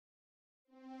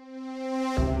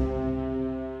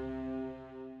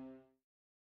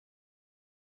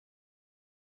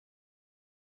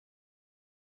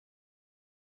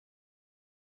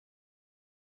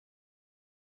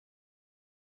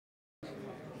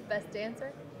Best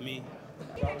dancer? Me.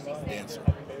 Dancer. Dancer.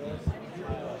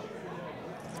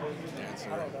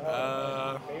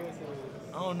 I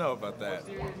don't know about that.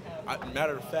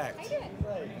 Matter of fact,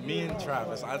 me and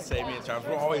Travis, I'd say me and Travis,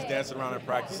 we're always dancing around in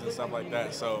practice and stuff like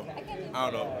that. So,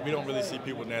 I don't know. We don't really see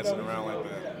people dancing around like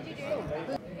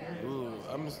that. Ooh,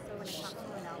 I'm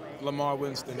Lamar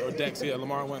Winston, or Dex, yeah,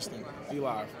 Lamar Winston. Be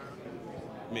live.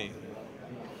 Me.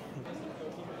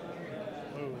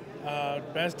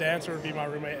 Best dancer would be my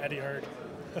roommate, Eddie Hurd.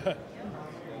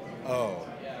 Oh,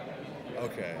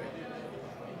 okay.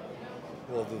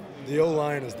 Well, the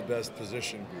O-line is the best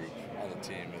position group on the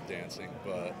team at dancing,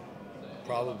 but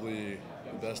probably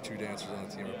the best two dancers on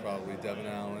the team are probably Devon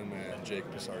Allen and Jake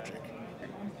Pisarcik.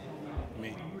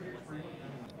 Me.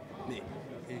 Me,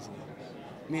 easily.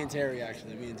 Me and Terry,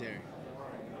 actually. Me and Terry.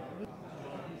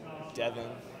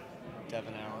 Devon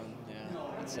Allen, yeah.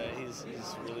 I'd say he's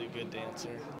a really good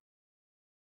dancer.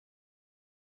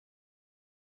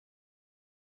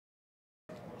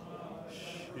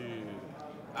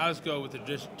 I just go with the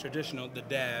traditional, the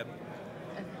dab.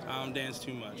 I don't dance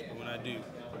too much, but when I do.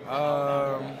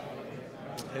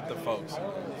 Hit the folks.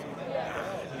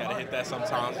 You gotta hit that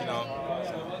sometimes, you know.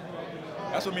 So,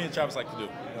 that's what me and Travis like to do.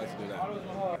 We like to do that.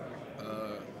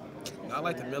 I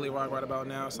like the Millie Rock right about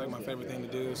now. It's like my favorite thing to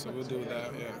do, so we'll do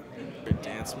that, yeah. Favorite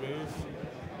dance move?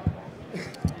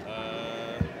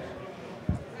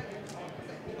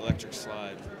 Electric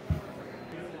slide.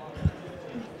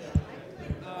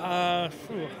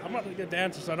 I'm not a good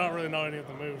dancer, so I don't really know any of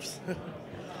the moves.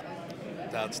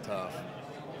 That's tough.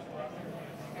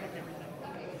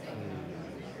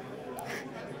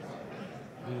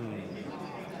 I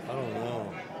don't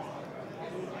know.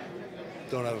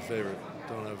 Don't have a favorite.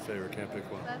 Can't pick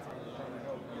one.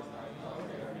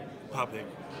 Pop it.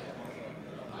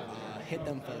 Hit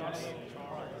them folks.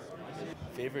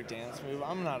 Favorite dance move?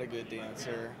 I'm not a good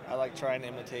dancer. I like trying to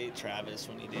imitate Travis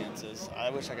when he dances. I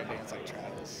wish I could dance like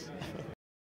Travis.